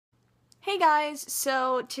Hey guys,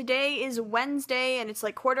 so today is Wednesday and it's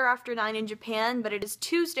like 9:15 in Japan, but it is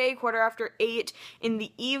Tuesday 8:15 in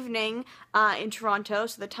the evening in Toronto,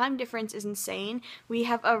 so the time difference is insane. We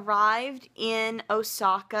have arrived in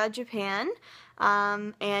Osaka, Japan,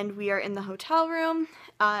 and we are in the hotel room.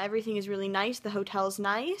 Everything is really nice, the hotel is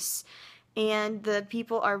nice, and the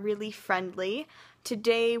people are really friendly.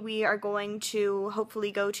 Today we are going to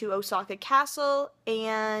hopefully go to Osaka Castle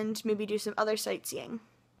and maybe do some other sightseeing.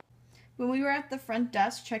 When we were at the front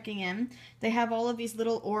desk checking in, they have all of these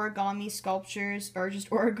little origami sculptures, or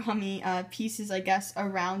just origami pieces, I guess,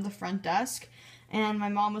 around the front desk. And my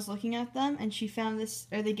mom was looking at them, and she found this,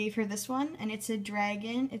 or they gave her this one, and it's a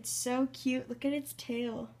dragon. It's so cute. Look at its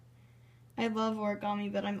tail. I love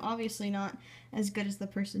origami, but I'm obviously not as good as the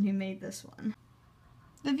person who made this one.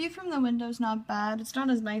 The view from the window's not bad. It's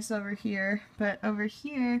not as nice over here, but over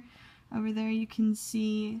here, over there you can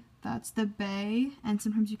see that's the bay, and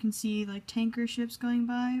sometimes you can see like tanker ships going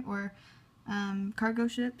by or cargo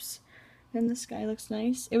ships. Then the sky looks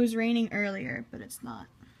nice. It was raining earlier, but it's not.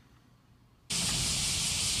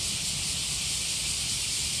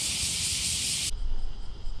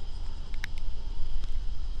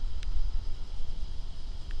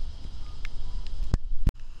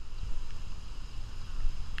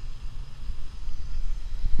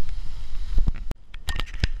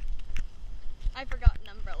 I forgot an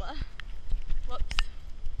umbrella. Whoops.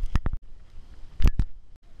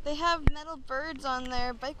 They have metal birds on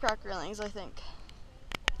their bike rack railings, I think.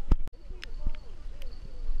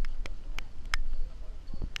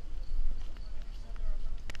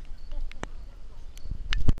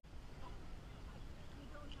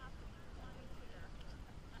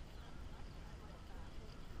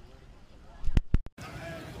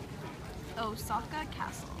 Osaka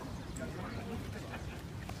Castle.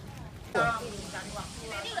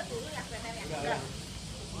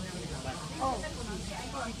 Oh.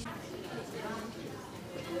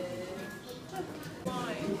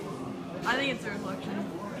 I think it's a reflection.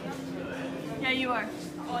 Yeah, you are.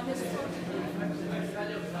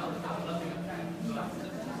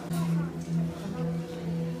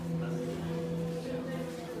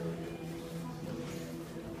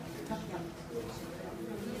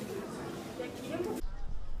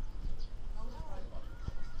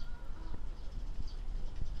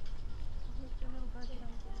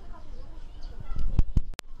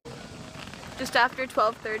 Just after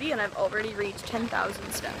 12:30 and I've already reached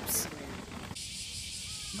 10,000 steps.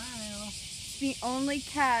 Smile. It's the only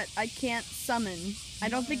cat I can't summon. I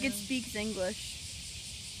don't think it speaks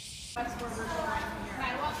English.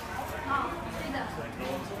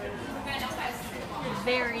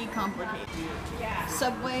 Very complicated.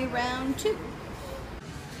 Subway round 2.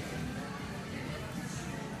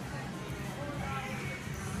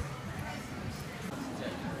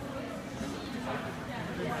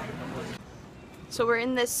 So we're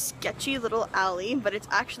in this sketchy little alley, but it's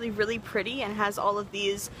actually really pretty and has all of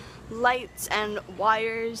these lights and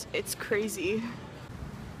wires. It's crazy.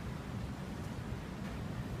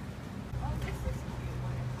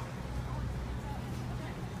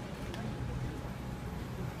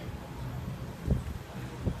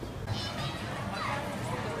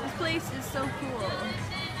 This place is so cool.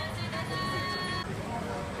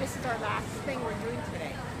 This is our last thing we're doing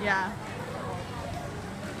today. Yeah.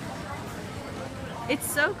 It's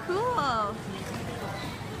so cool.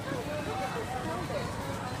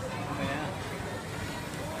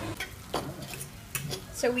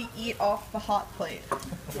 So we eat off the hot plate.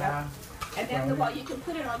 Yeah. And then you can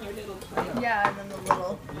put it on your little plate. Yeah, and then the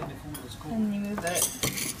little, and you move it.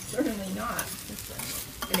 Certainly not.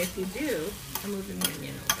 And if you do, I'm moving the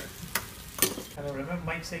onion over. And I remember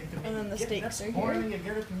Mike saying to me, And then the steaks are here. Morning, you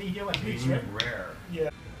get it medium and medium rare.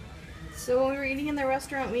 Yeah. So when we were eating in the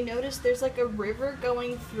restaurant, we noticed there's like a river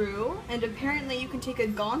going through, and apparently you can take a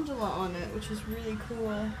gondola on it, which is really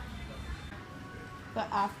cool. The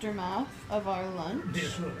aftermath of our lunch. Yeah,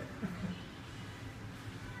 sure.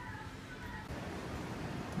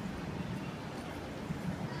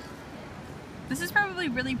 This is probably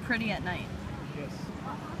really pretty at night. Yes.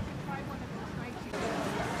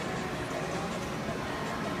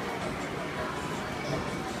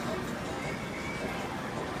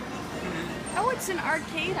 Oh, it's an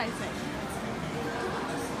arcade, I think.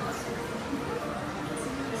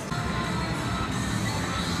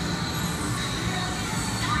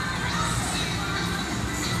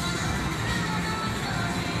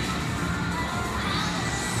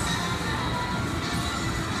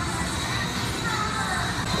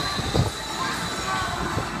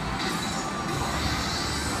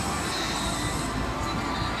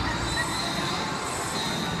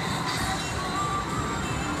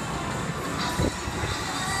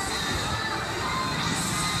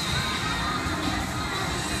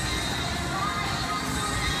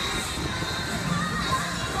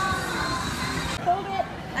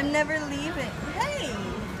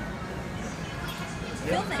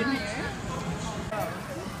 filming here.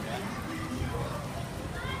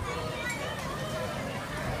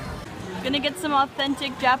 Gonna get some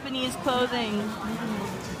authentic Japanese clothing.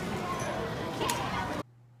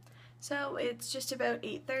 So it's just about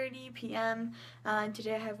 8:30 p.m. And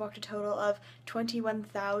today I have walked a total of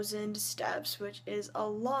 21,000 steps, which is a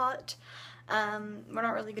lot. We're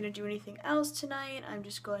not really going to do anything else tonight. I'm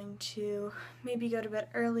just going to maybe go to bed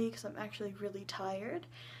early because I'm actually really tired.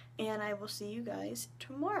 And I will see you guys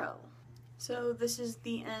tomorrow. So this is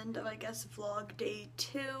the end of, I guess, vlog day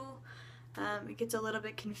 2. It gets a little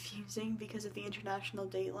bit confusing because of the international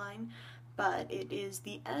dateline, but it is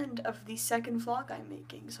the end of the second vlog I'm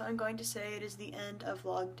making. So I'm going to say it is the end of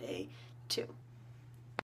vlog day 2.